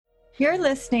You're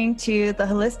listening to the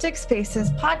Holistic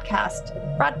Spaces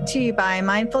podcast, brought to you by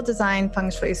Mindful Design Feng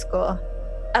Shui School.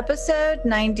 Episode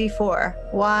 94,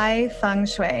 Why Feng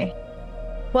Shui?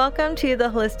 Welcome to the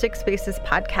Holistic Spaces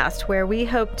podcast, where we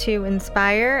hope to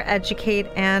inspire, educate,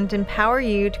 and empower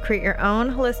you to create your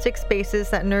own holistic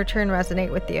spaces that nurture and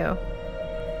resonate with you.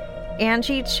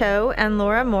 Angie Cho and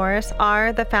Laura Morris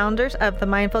are the founders of the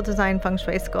Mindful Design Feng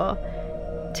Shui School.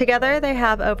 Together, they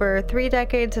have over 3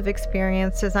 decades of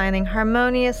experience designing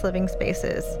harmonious living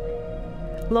spaces.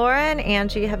 Laura and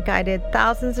Angie have guided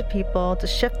thousands of people to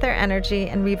shift their energy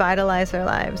and revitalize their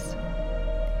lives.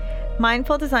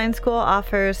 Mindful Design School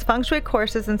offers feng shui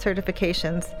courses and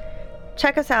certifications.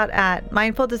 Check us out at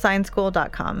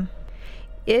mindfuldesignschool.com.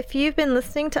 If you've been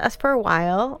listening to us for a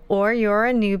while or you're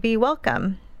a newbie,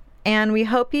 welcome. And we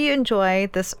hope you enjoy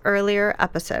this earlier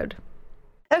episode.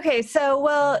 Okay,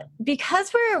 so,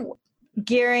 because we're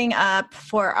gearing up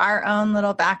for our own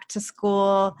little back to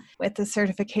school with the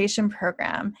certification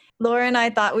program, Laura and I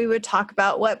thought we would talk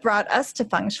about what brought us to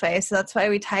Feng Shui. So that's why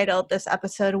we titled this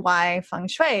episode, Why Feng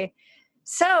Shui?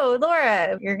 So,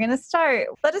 Laura, you're going to start.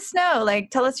 Let us know,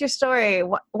 tell us your story.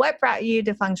 What brought you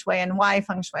to Feng Shui and why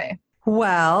Feng Shui?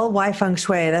 Well, why Feng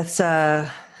Shui? That's a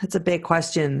big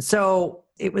question. So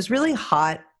it was really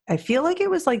hot. I feel like it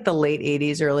was like the late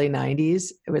 80s, early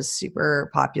 90s. It was super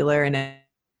popular, and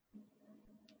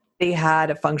they had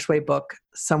a feng shui book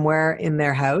somewhere in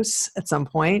their house at some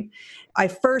point. I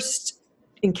first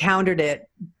encountered it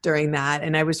during that,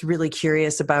 and I was really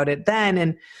curious about it then.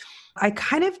 And I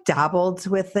kind of dabbled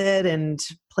with it and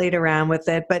played around with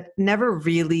it, but never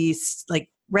really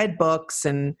read books.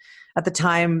 And at the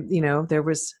time, there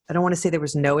was, I don't want to say there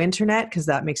was no internet because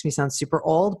that makes me sound super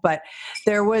old, but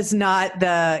there was not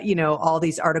all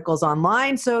these articles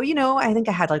online. So, I think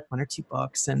I had 1 or 2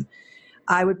 books, and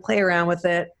I would play around with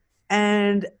it.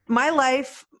 And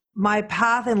my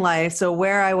path in life, so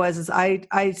where I was is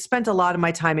I spent a lot of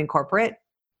my time in corporate.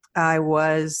 I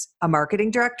was a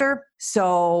marketing director,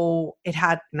 so it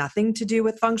had nothing to do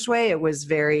with feng shui. It was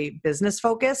very business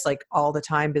focused, all the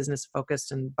time business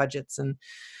focused, and budgets and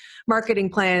marketing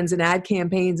plans and ad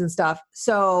campaigns and stuff.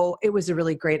 So it was a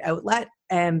really great outlet.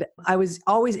 And I was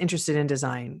always interested in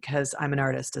design because I'm an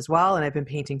artist as well, and I've been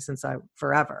painting since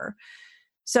forever.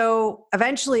 So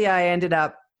eventually I ended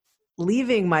up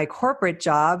leaving my corporate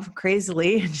job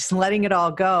crazily and just letting it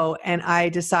all go. And I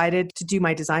decided to do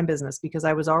my design business because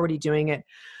I was already doing it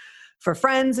for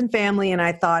friends and family. And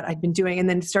I thought I'd been doing, and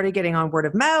then started getting on word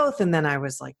of mouth. And then I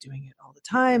was doing it all the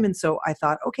time. And so I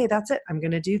thought, okay, that's it. I'm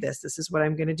going to do this. This is what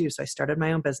I'm going to do. So I started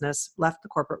my own business, left the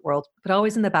corporate world, but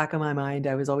always in the back of my mind,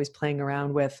 I was always playing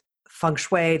around with feng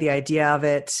shui, the idea of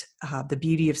it, the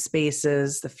beauty of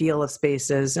spaces, the feel of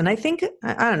spaces. And I think,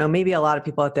 I don't know, maybe a lot of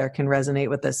people out there can resonate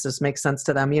with this. This makes sense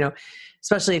to them,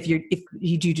 especially if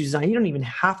you do design. You don't even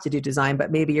have to do design,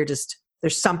 but maybe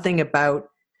there's something about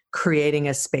creating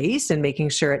a space and making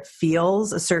sure it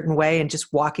feels a certain way, and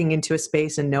just walking into a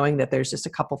space and knowing that there's just a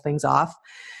couple things off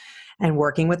and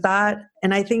working with that.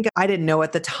 And I think I didn't know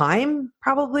at the time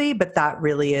probably, but that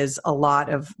really is a lot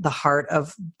of the heart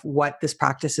of what this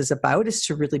practice is about, is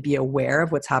to really be aware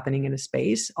of what's happening in a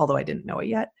space, although I didn't know it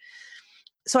yet.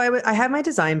 So I had my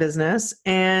design business,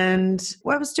 and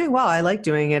I was doing well. I liked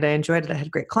doing it. I enjoyed it. I had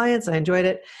great clients. I enjoyed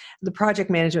it. The project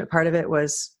management part of it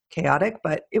was chaotic,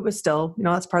 but it was still,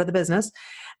 that's part of the business.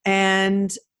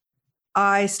 And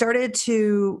I started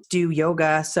to do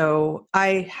yoga. So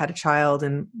I had a child,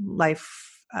 and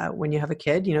life, when you have a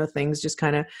kid, things just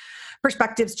kind of,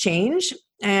 perspectives change.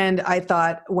 And I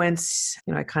thought once,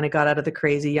 I kind of got out of the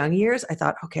crazy young years, I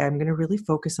thought, okay, I'm going to really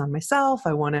focus on myself.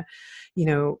 I want to,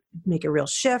 make a real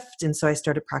shift. And so I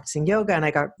started practicing yoga, and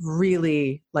I got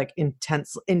really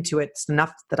intense into it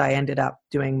enough that I ended up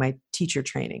doing my teacher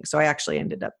training. So I actually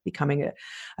ended up becoming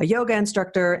a yoga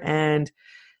instructor. And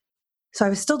so I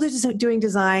was still doing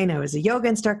design. I was a yoga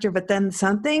instructor, but then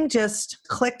something just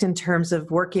clicked in terms of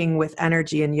working with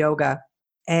energy in yoga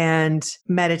and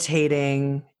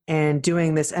meditating and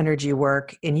doing this energy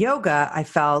work in yoga. I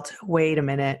felt, wait a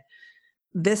minute,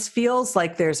 this feels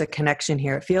like there's a connection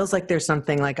here. It feels like there's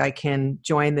something I can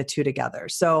join the two together.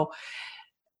 So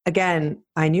again,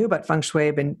 I knew about feng shui,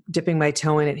 I've been dipping my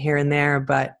toe in it here and there,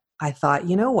 but I thought,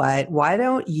 you know what, why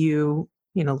don't you,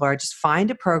 Laura, just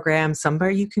find a program,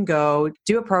 somewhere you can go,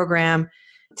 do a program,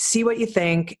 see what you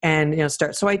think, and,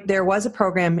 start. So there was a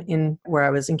program in where I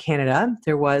was in Canada.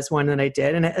 There was one that I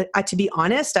did. And to be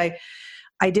honest, I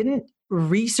didn't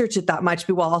research it that much,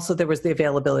 but also there was the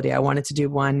availability. I wanted to do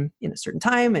one in a certain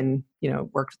time and,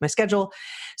 worked with my schedule.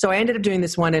 So I ended up doing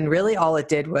this one, and really all it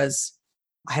did was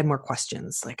I had more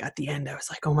questions. Like at the end, I was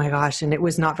like, oh my gosh. And it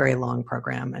was not very long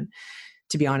program. And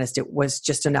to be honest, it was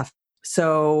just enough.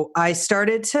 So I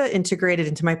started to integrate it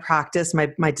into my practice,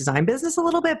 my design business a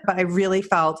little bit, but I really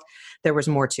felt there was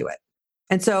more to it.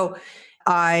 And so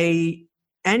I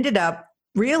ended up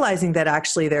realizing that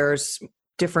actually there's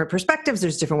different perspectives,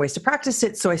 there's different ways to practice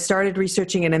it. So I started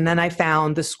researching it, and then I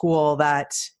found the school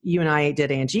that you and I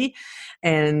did, Angie.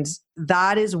 And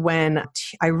that is when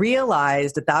I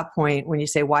realized at that point, when you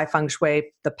say why feng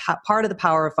shui, the part of the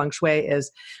power of feng shui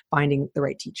is finding the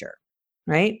right teacher.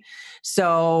 Right.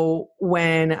 So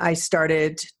when I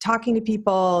started talking to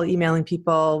people, emailing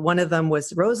people, one of them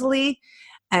was Rosalie,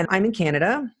 and I'm in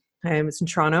Canada. I was in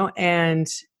Toronto, and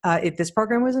this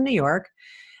program was in New York.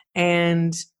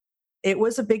 And it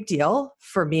was a big deal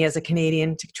for me as a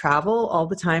Canadian to travel all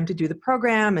the time to do the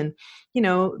program and,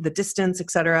 the distance, et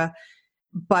cetera.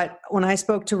 But when I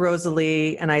spoke to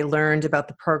Rosalie and I learned about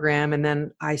the program, and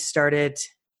then I started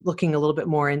looking a little bit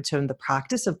more into the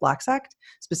practice of Black Sect,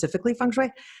 specifically feng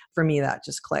shui, for me, that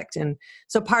just clicked. And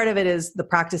so part of it is the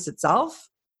practice itself,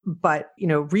 but,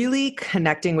 really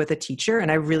connecting with a teacher.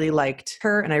 And I really liked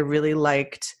her, and I really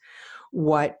liked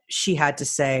what she had to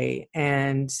say.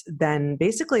 And then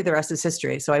basically the rest is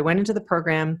history. So I went into the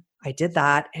program, I did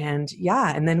that, and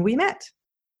then we met.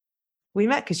 We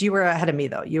met because you were ahead of me,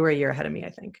 though. You were a year ahead of me,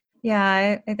 I think.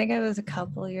 Yeah, I think I was a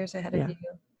couple years ahead of you.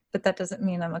 But that doesn't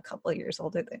mean I'm a couple years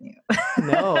older than you.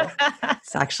 No,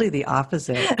 it's actually the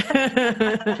opposite.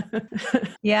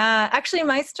 Yeah, actually,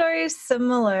 my story is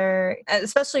similar,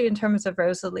 especially in terms of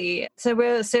Rosalie. So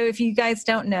if you guys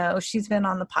don't know, she's been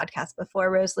on the podcast before.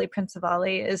 Rosalie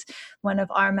Principali is one of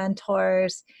our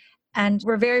mentors. And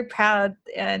we're very proud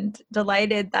and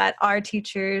delighted that our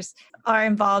teachers are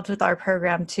involved with our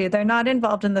program too. They're not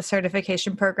involved in the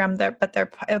certification program, but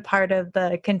they're a part of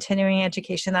the continuing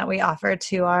education that we offer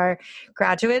to our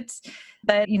graduates.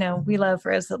 But, we love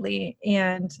Rosalie.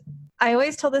 And I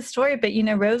always tell this story, but,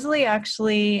 Rosalie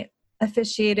actually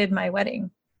officiated my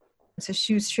wedding. So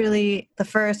she was truly the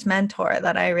first mentor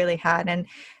that I really had.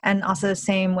 And also the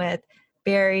same with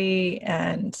Barry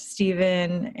and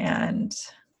Stephen and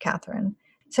Catherine.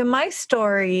 So my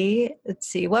story, let's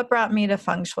see, what brought me to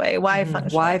feng shui? Why feng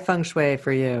shui? Why feng shui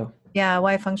for you? Yeah,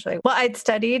 why feng shui? Well, I'd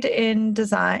studied in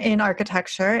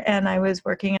architecture, and I was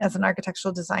working as an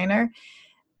architectural designer,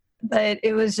 but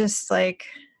it was just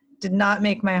did not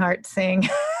make my heart sing.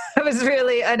 I was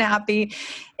really unhappy.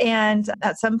 And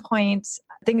at some point,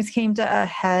 things came to a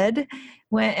head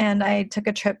and I took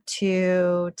a trip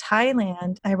to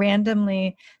Thailand. I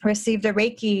randomly received a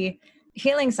Reiki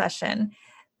healing session.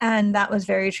 And that was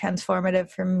very transformative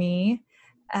for me.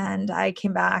 And I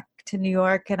came back to New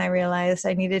York and I realized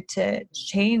I needed to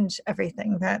change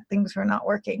everything, that things were not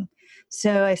working.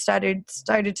 So I started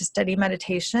to study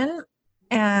meditation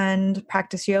and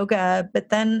practice yoga. But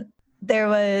then there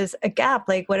was a gap.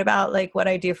 What about what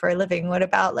I do for a living? What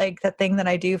about the thing that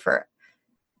I do for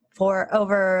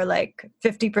over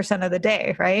 50% of the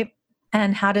day, right?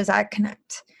 And how does that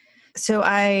connect? So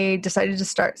I decided to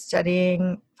start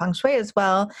studying feng shui as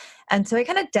well. And so I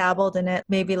kind of dabbled in it,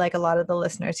 maybe like a lot of the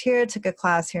listeners here, took a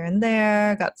class here and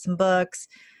there, got some books.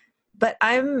 But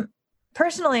I'm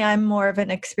more of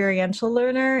an experiential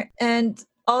learner. And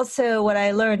also what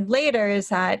I learned later is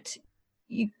that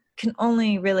you can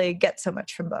only really get so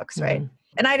much from books, right?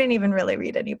 And I didn't even really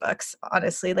read any books,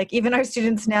 honestly. Even our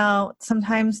students now,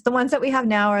 sometimes the ones that we have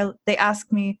now they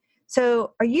ask me,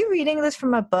 so are you reading this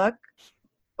from a book?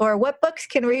 Or what books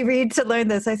can we read to learn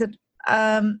this? I said,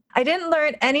 I didn't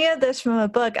learn any of this from a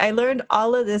book. I learned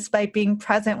all of this by being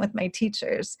present with my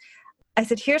teachers. I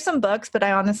said, here's some books, but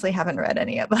I honestly haven't read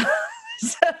any of them.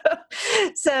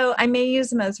 So I may use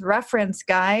them as reference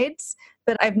guides,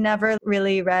 but I've never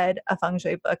really read a feng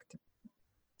shui book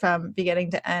from beginning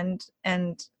to end.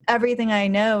 And everything I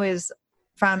know is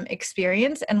from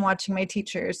experience and watching my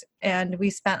teachers. And we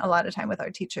spent a lot of time with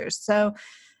our teachers. So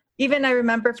even I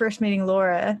remember first meeting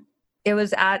Laura, it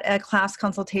was at a class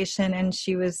consultation and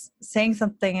she was saying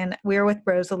something and we were with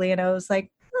Rosalie and I was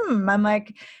like, I'm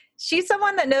like, she's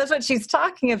someone that knows what she's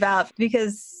talking about,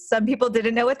 because some people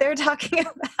didn't know what they were talking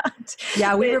about.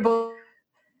 Yeah, we were both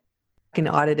can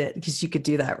audit it because you could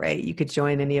do that, right? You could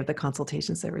join any of the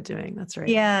consultations they were doing. That's right.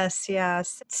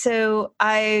 Yes. So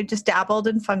I just dabbled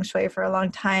in feng shui for a long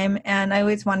time and I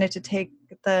always wanted to take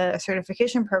the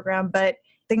certification program, but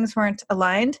things weren't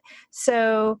aligned.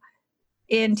 So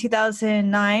in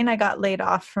 2009, I got laid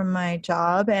off from my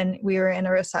job and we were in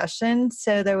a recession.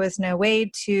 So there was no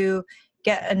way to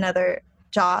get another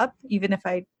job, even if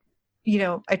I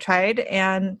tried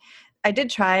and I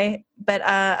did try, but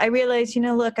I realized,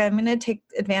 look, I'm going to take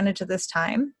advantage of this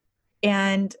time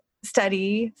and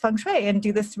study feng shui and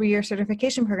do this 3-year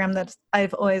certification program that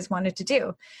I've always wanted to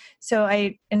do. So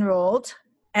I enrolled,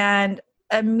 and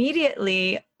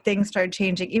immediately things started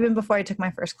changing even before I took my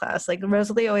first class. Like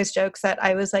Rosalie always jokes that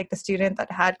I was like the student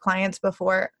that had clients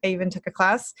before I even took a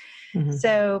class. Mm-hmm.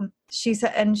 So she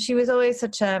said, and she was always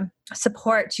such a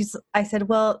support. I said,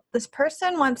 well, this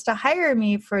person wants to hire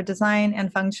me for design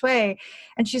and feng shui.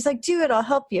 And she's like, do it, I'll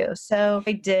help you. So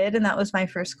I did. And that was my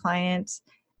first client.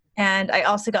 And I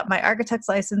also got my architect's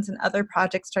license, and other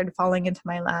projects started falling into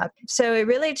my lap. So it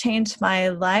really changed my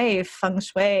life, feng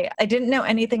shui. I didn't know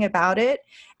anything about it,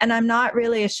 and I'm not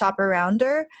really a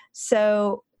shop-arounder.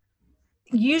 So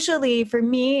usually for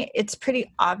me, it's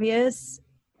pretty obvious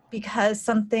because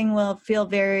something will feel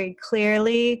very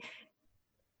clearly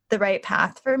the right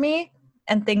path for me,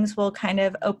 and things will kind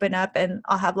of open up, and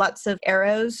I'll have lots of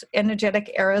arrows,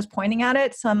 energetic arrows pointing at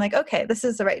it. So I'm like, okay, this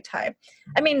is the right time.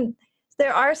 I mean,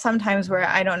 there are some times where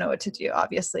I don't know what to do,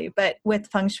 obviously, but with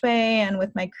feng shui and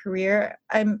with my career,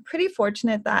 I'm pretty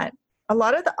fortunate that a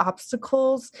lot of the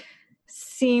obstacles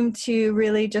seem to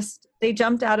really they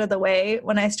jumped out of the way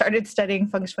when I started studying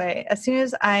feng shui. As soon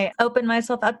as I opened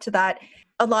myself up to that,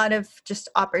 a lot of just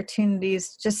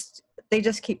opportunities, they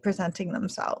just keep presenting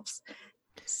themselves.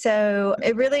 So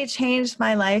it really changed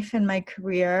my life and my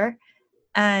career.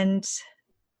 And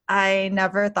I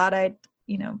never thought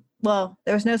well,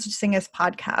 there was no such thing as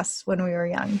podcasts when we were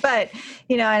young, but,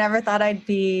 I never thought I'd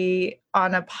be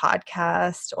on a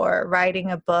podcast or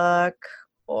writing a book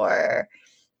or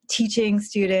teaching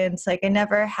students. Like I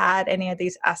never had any of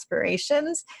these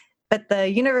aspirations, but the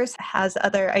universe has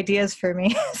other ideas for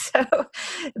me.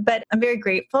 But I'm very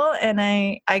grateful, and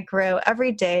I grow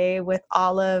every day with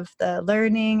all of the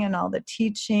learning and all the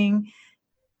teaching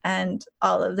and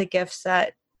all of the gifts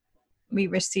that we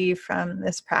receive from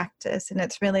this practice. And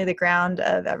it's really the ground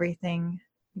of everything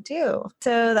we do.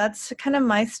 So that's kind of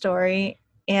my story.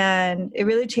 And it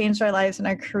really changed our lives and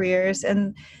our careers.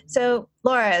 And so,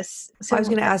 Laura, I was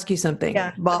going to ask you something.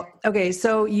 Yeah. Well, okay.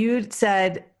 So you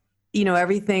said,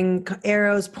 everything,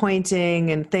 arrows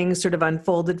pointing and things sort of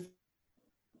unfolded.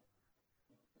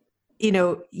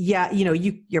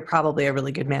 You're probably a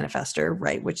really good manifester,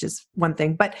 right? Which is one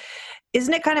thing, but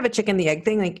isn't it kind of a chicken and the egg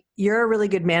thing? Like you're a really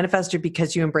good manifester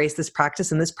because you embrace this practice,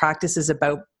 and this practice is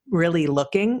about really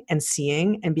looking and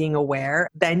seeing and being aware.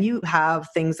 Then you have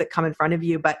things that come in front of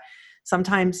you, but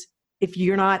sometimes if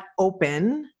you're not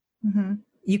open, mm-hmm.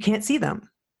 you can't see them,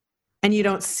 and you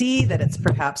don't see that it's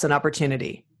perhaps an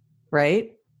opportunity,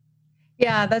 right?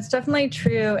 Yeah, that's definitely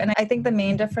true. And I think the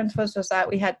main difference was that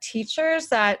we had teachers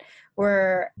that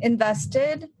were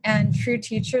invested and true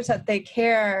teachers that they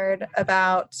cared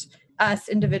about us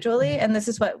individually. And this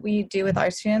is what we do with our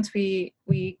students. We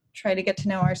try to get to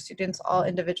know our students all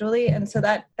individually. And so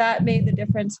that made the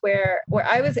difference where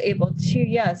I was able to,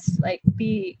 yes, like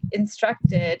be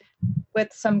instructed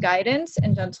with some guidance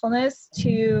and gentleness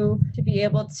to be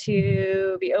able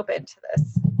to be open to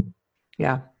this.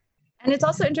 Yeah. And it's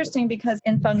also interesting because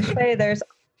in feng shui,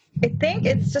 I think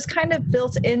it's just kind of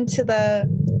built into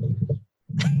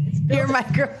your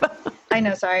microphone. I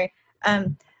know, sorry.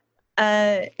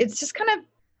 It's just kind of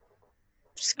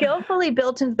skillfully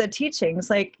built into the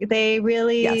teachings. Like they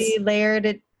really layered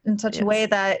it in such a way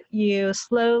that you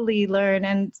slowly learn.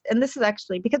 And this is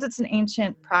actually, because it's an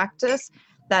ancient practice,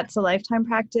 that's a lifetime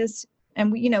practice.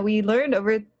 And we learned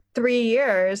over 3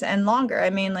 years and longer. I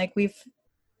mean, like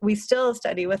we still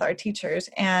study with our teachers,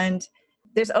 and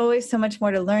there's always so much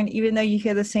more to learn, even though you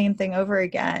hear the same thing over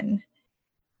again.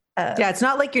 It's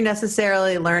not like you're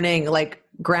necessarily learning like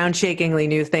ground shakingly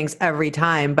new things every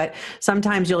time, but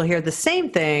sometimes you'll hear the same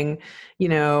thing,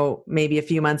 maybe a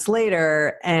few months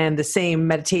later, and the same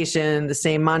meditation, the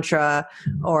same mantra,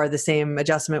 or the same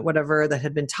adjustment, whatever that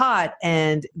had been taught.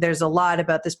 And there's a lot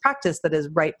about this practice that is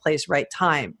right place, right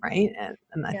time, right?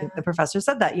 And I think the professor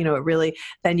said that, it really,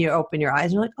 then you open your eyes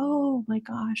and you're like, oh my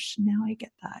gosh, now I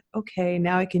get that. Okay,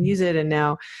 now I can use it. And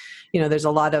now, there's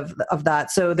a lot of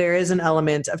that. So there is an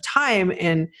element of time,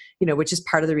 and, which is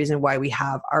part of the reason why we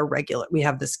have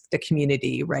the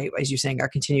community, right? As you're saying, our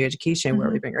continuing education, mm-hmm.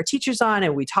 where we bring our teachers on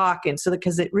and we talk. And so,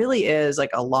 because it really is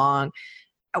like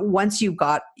once you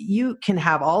can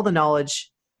have all the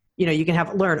knowledge, you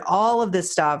can learn all of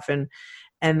this stuff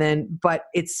and then, but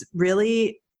it's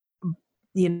really,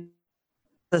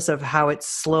 of how it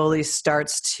slowly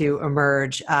starts to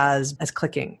emerge as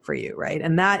clicking for you, right?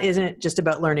 And that isn't just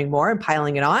about learning more and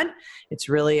piling it on. It's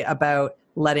really about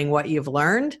letting what you've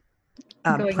learned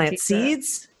plant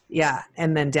seeds. Yeah.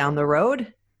 And then down the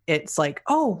road, it's like,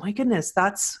 oh my goodness,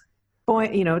 that's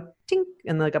going, tink,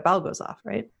 and like a bell goes off,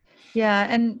 right? Yeah.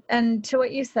 And to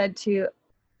what you said too,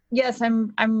 Yes,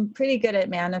 I'm pretty good at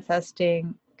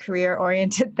manifesting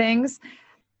career-oriented things,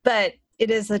 but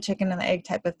it is the chicken and the egg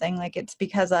type of thing. Like it's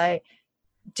because I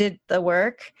did the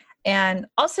work. And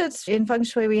also it's in feng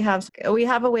shui we have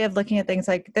a way of looking at things.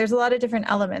 Like there's a lot of different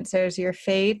elements. There's your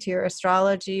fate, your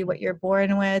astrology, what you're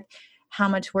born with, how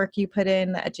much work you put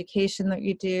in, the education that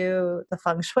you do, the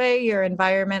feng shui, your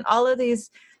environment, all of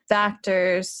these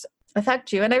factors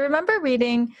affect you. And I remember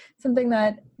reading something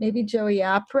that maybe Joey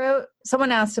Yap wrote.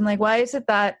 Someone asked him, like, why is it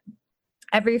that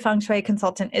every feng shui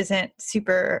consultant isn't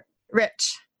super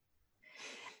rich?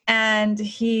 And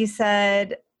he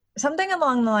said something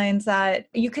along the lines that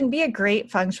you can be a great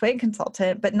feng shui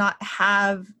consultant, but not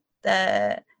have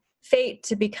the fate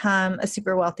to become a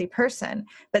super wealthy person,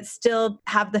 but still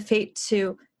have the fate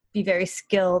to be very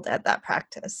skilled at that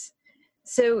practice.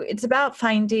 So it's about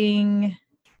finding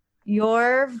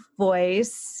your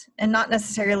voice, and not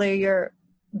necessarily your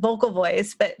vocal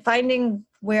voice, but finding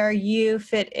where you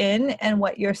fit in and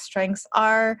what your strengths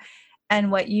are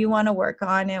and what you want to work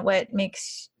on and what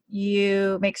makes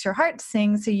your heart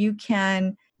sing so you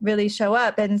can really show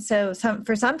up. And so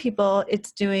for some people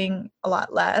it's doing a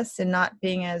lot less and not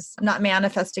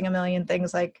manifesting a million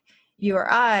things like you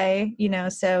or I,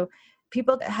 so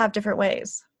people have different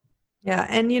ways. Yeah.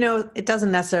 And, it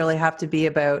doesn't necessarily have to be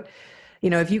about,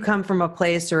 if you come from a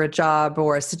place or a job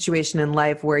or a situation in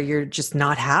life where you're just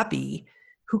not happy,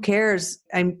 who cares?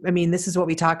 I mean, this is what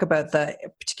we talk about. The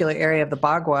particular area of the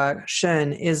Bagua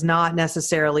Shen is not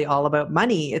necessarily all about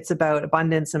money. It's about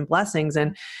abundance and blessings.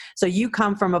 And so you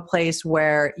come from a place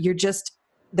where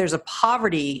there's a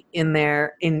poverty in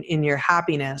there, in your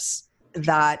happiness,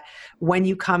 that when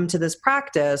you come to this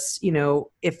practice,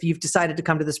 if you've decided to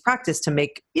come to this practice to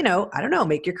make,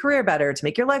 make your career better, to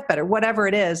make your life better, whatever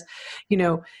it is,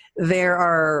 there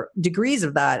are degrees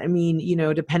of that. I mean,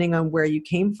 depending on where you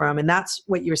came from. And that's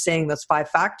what you're saying, those 5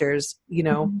 factors,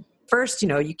 Mm-hmm. First,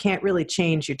 you can't really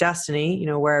change your destiny,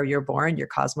 where you're born, your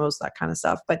cosmos, that kind of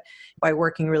stuff. But by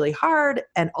working really hard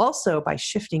and also by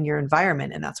shifting your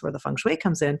environment, and that's where the feng shui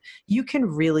comes in, you can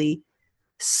really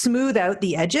smooth out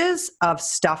the edges of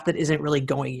stuff that isn't really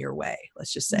going your way,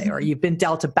 let's just say, or you've been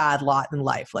dealt a bad lot in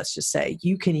life, let's just say.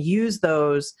 You can use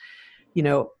those,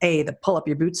 the pull up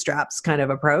your bootstraps kind of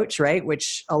approach, right?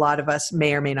 Which a lot of us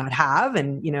may or may not have.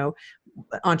 And,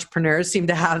 entrepreneurs seem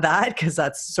to have that because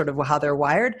that's sort of how they're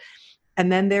wired. And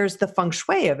then there's the feng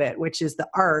shui of it, which is the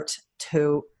art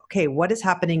to, okay, what is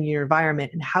happening in your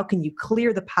environment and how can you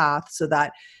clear the path so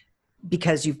that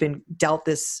because you've been dealt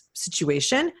this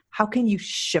situation, how can you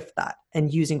shift that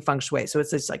and using feng shui? So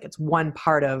it's just like, it's one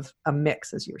part of a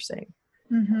mix, as you were saying.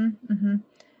 Mm-hmm, mm-hmm.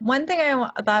 One thing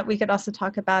I thought we could also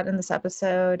talk about in this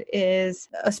episode is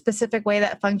a specific way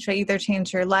that feng shui either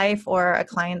changed your life or a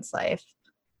client's life.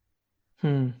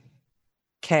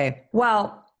 Okay.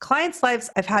 Well, clients'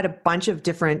 lives, I've had a bunch of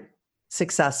different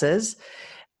successes.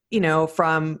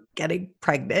 From getting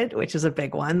pregnant, which is a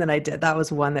big one that I did. That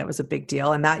was one that was a big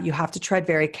deal. And that you have to tread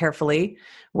very carefully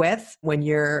with when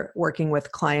you're working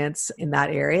with clients in that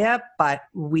area. But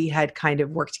we had kind of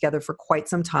worked together for quite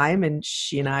some time and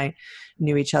she and I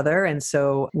knew each other. And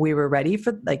so we were ready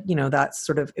for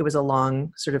it was a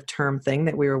long sort of term thing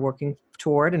that we were working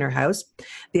toward in her house.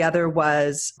 The other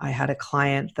was I had a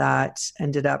client that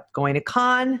ended up going to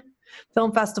Cannes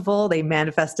Film Festival. They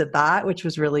manifested that, which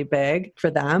was really big for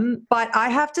them. But I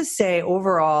have to say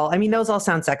overall, I mean, those all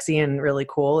sound sexy and really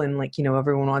cool. And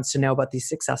everyone wants to know about these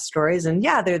success stories. And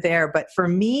yeah, they're there. But for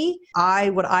me,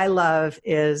 what I love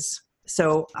is,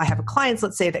 so I have clients,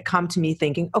 let's say, that come to me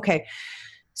thinking, okay,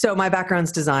 so my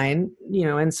background's design,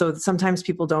 and so sometimes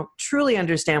people don't truly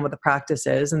understand what the practice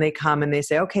is. And they come and they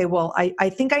say, okay, well, I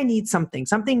think I need something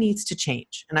needs to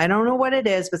change. And I don't know what it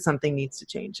is, but something needs to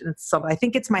change. And I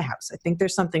think it's my house. I think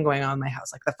there's something going on in my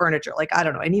house, like the furniture, I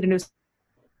don't know. I need a new,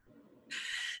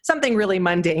 something really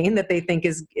mundane that they think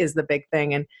is the big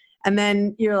thing. And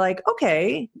then you're like,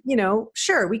 okay,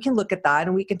 sure, we can look at that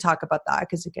and we can talk about that.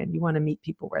 Because again, you want to meet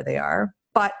people where they are.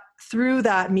 But through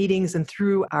that meetings and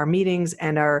through our meetings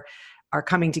and our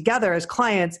coming together as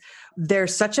clients,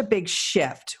 there's such a big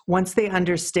shift once they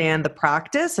understand the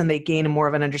practice and they gain more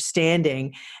of an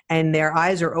understanding and their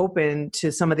eyes are open to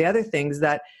some of the other things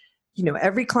that,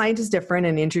 every client is different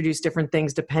and introduce different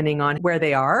things depending on where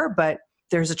they are, but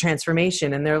there's a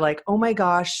transformation and they're like, oh my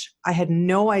gosh, I had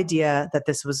no idea that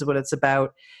this was what it's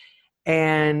about.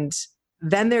 And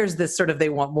then there's this sort of, they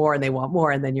want more. And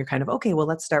then you're kind of, okay, well,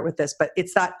 let's start with this. But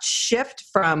it's that shift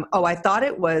from, oh, I thought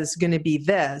it was going to be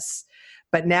this,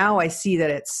 But now I see that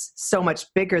it's so much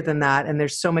bigger than that. And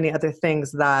there's so many other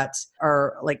things that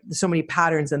are like so many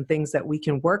patterns and things that we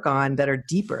can work on that are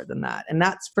deeper than that. And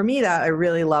that's for me that I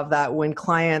really love that when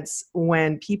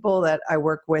people that I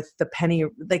work with, the penny,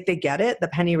 like they get it, the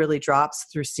penny really drops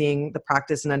through seeing the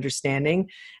practice and understanding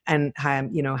and,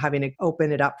 having to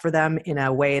open it up for them in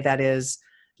a way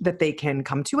that they can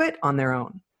come to it on their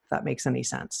own, if that makes any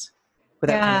sense,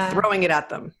 without kind of throwing it at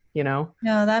them. No,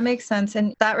 that makes sense.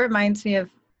 And that reminds me of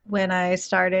when I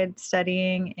started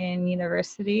studying in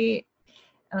university,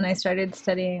 when I started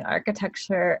studying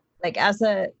architecture, like as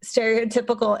a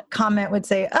stereotypical comment would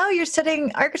say, oh, you're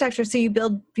studying architecture, so you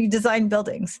design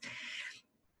buildings.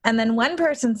 And then one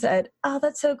person said, oh,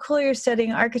 that's so cool. You're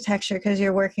studying architecture because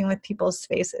you're working with people's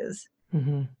spaces.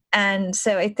 Mm-hmm. And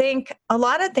so I think a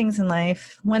lot of things in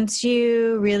life, once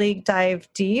you really dive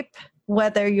deep,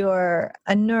 whether you're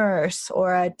a nurse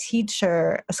or a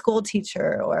teacher, a school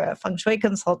teacher, or a feng shui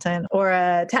consultant, or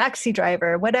a taxi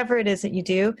driver, whatever it is that you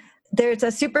do, there's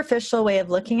a superficial way of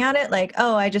looking at it, like,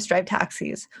 oh, I just drive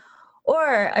taxis.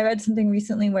 Or I read something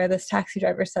recently where this taxi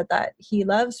driver said that he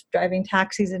loves driving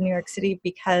taxis in New York City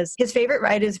because his favorite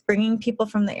ride is bringing people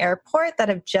from the airport that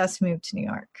have just moved to New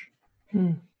York.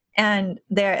 Hmm. And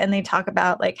they talk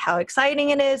about like how exciting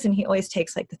it is. And he always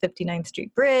takes like the 59th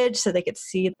Street Bridge so they get to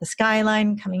see the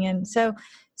skyline coming in. So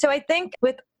I think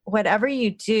with whatever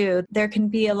you do, there can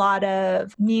be a lot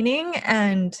of meaning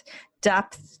and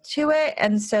depth to it.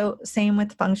 And so same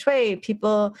with feng shui,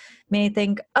 people may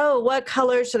think, oh, what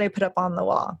color should I put up on the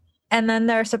wall? And then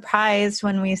they're surprised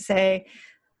when we say,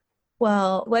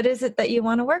 well, what is it that you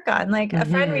want to work on? Like a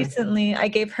friend recently, I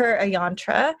gave her a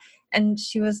yantra. And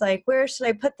she was like, where should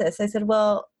I put this? I said,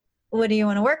 well, what do you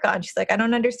want to work on? She's like, I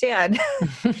don't understand.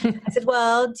 I said,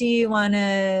 well, do you want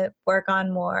to work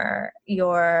on more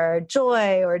your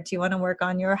joy, or do you want to work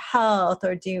on your health,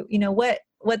 or do you,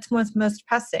 what's most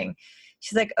pressing?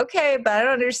 She's like, okay, but I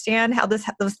don't understand how this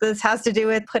has to do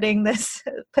with putting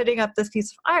up this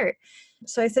piece of art.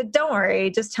 So I said, don't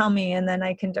worry, just tell me and then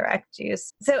I can direct you.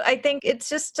 So I think it's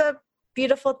just a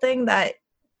beautiful thing that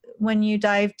when you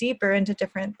dive deeper into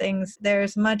different things,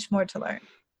 there's much more to learn.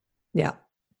 Yeah.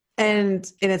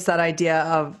 And it's that idea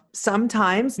of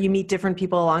sometimes you meet different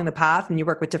people along the path and you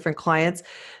work with different clients.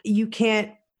 You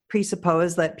can't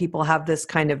presuppose that people have this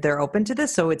kind of, they're open to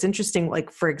this. So it's interesting,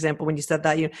 like, for example, when you said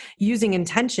that, using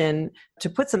intention to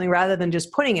put something rather than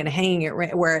just putting it and hanging it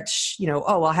where it's, oh,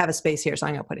 I'll have a space here, so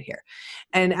I'm going to put it here.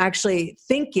 And actually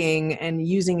thinking and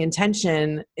using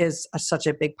intention is such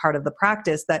a big part of the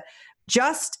practice that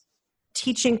just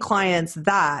teaching clients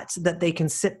that they can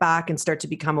sit back and start to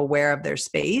become aware of their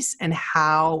space and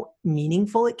how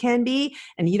meaningful it can be.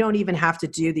 And you don't even have to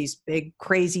do these big,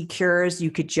 crazy cures. You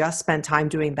could just spend time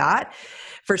doing that.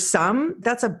 For some,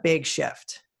 that's a big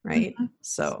shift, right? Mm-hmm.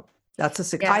 So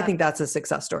I think that's a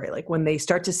success story. Like when they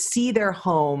start to see their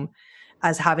home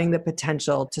as having the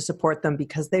potential to support them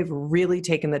because they've really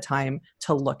taken the time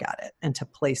to look at it and to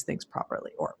place things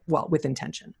properly with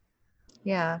intention.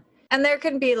 Yeah. And there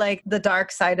can be like the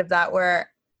dark side of that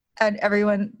where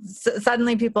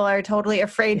suddenly people are totally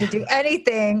afraid to do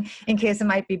anything in case it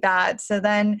might be bad. So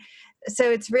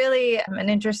it's really an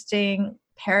interesting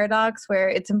paradox where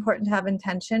it's important to have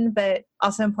intention, but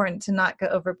also important to not go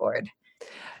overboard.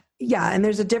 Yeah. And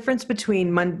there's a difference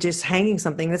between just hanging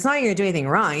something that's not going to do anything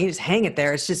wrong. You just hang it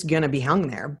there. It's just going to be hung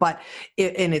there,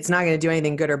 and it's not going to do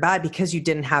anything good or bad because you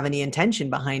didn't have any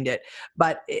intention behind it.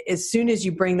 But as soon as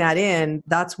you bring that in,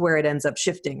 that's where it ends up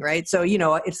shifting, right? So,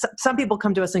 if some people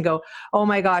come to us and go, oh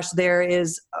my gosh,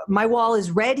 my wall is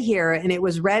red here and it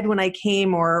was red when I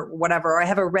came or whatever, or I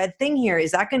have a red thing here.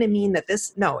 Is that going to mean that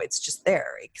no, it's just there.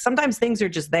 Sometimes things are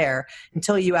just there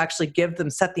until you actually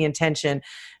set the intention,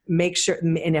 make sure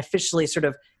and officially sort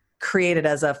of create it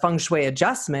as a feng shui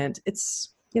adjustment.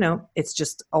 It's, it's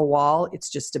just a wall. It's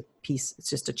just a piece. It's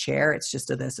just a chair. It's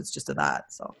just a this, it's just a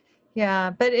that. So,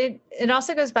 yeah. But it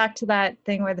also goes back to that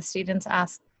thing where the students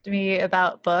asked me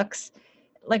about books.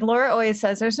 Like Laura always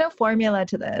says, there's no formula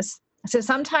to this. So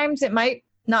sometimes it might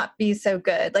not be so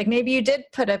good. Like maybe you did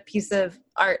put a piece of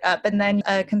art up and then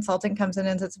a consultant comes in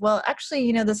and says, well,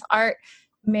 actually, this art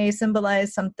may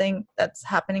symbolize something that's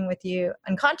happening with you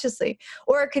unconsciously,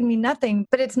 or it can mean nothing,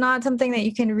 but it's not something that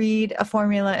you can read a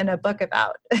formula in a book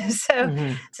about.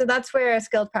 So that's where a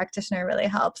skilled practitioner really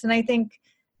helps. And I think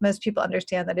most people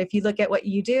understand that if you look at what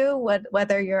you do,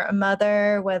 whether you're a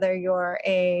mother, whether you're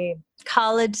a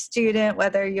college student,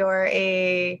 whether you're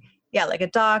like a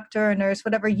doctor, a nurse,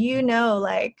 whatever,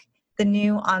 like the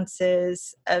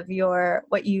nuances of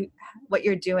what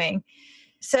you're doing.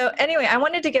 So anyway, I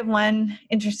wanted to give one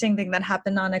interesting thing that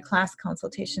happened on a class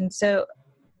consultation. So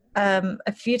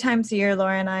a few times a year,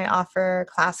 Laura and I offer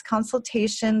class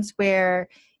consultations where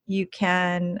you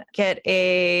can get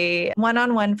a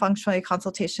one-on-one feng shui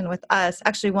consultation with us,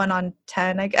 actually 1 on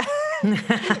 10, I guess.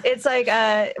 It's like,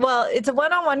 it's a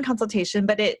one-on-one consultation,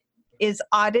 but it is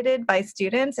audited by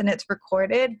students and it's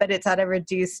recorded, but it's at a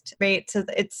reduced rate. So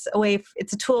it's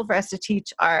a tool for us to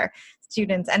teach our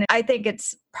students. And I think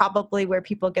it's probably where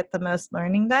people get the most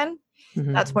learning done.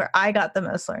 Mm-hmm. That's where I got the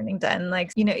most learning done.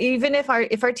 Like, even if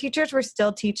our teachers were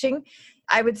still teaching,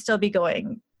 I would still be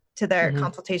going to their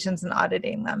consultations and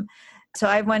auditing them. So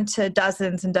I went to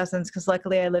dozens and dozens because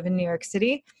luckily I live in New York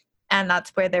City and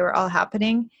that's where they were all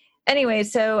happening. Anyway,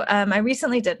 so I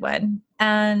recently did one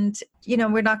and,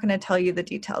 we're not going to tell you the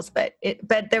details, but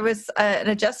there was an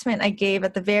adjustment I gave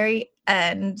at the very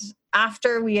end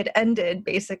after we had ended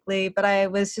basically, but I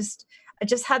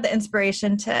just had the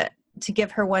inspiration to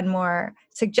give her one more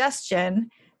suggestion,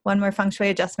 one more feng shui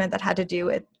adjustment that had to do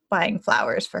with buying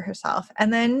flowers for herself.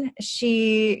 And then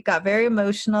she got very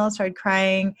emotional, started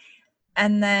crying,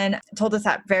 and then told us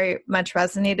that very much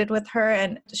resonated with her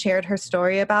and shared her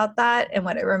story about that and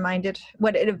what it reminded,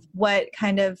 what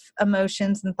kind of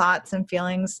emotions and thoughts and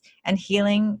feelings and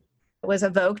healing was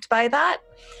evoked by that.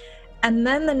 And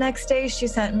then the next day she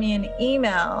sent me an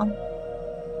email.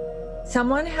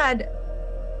 Someone had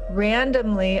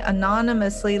randomly,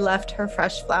 anonymously left her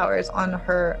fresh flowers on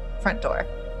her front door.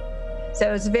 So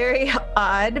it was very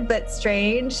odd but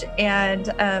strange, and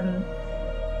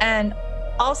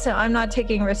also I'm not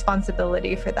taking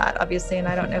responsibility for that, obviously, and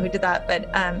I don't know who did that,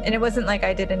 but and it wasn't like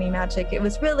I did any magic. It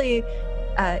was really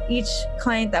each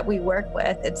client that we work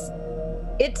with,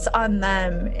 it's on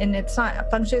them, and it's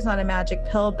not, feng shui is not a magic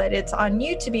pill, but it's on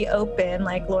you to be open,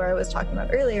 like Laura was talking about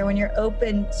earlier. When you're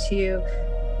open to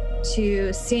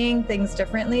seeing things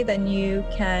differently, then you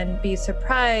can be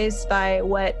surprised by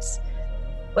what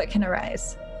can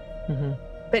arise. Mm-hmm.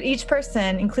 But each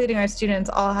person, including our students,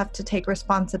 all have to take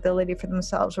responsibility for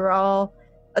themselves. We're all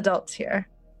adults here.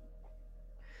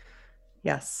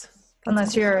 Yes.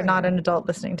 Unless you're not an adult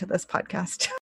listening to this podcast.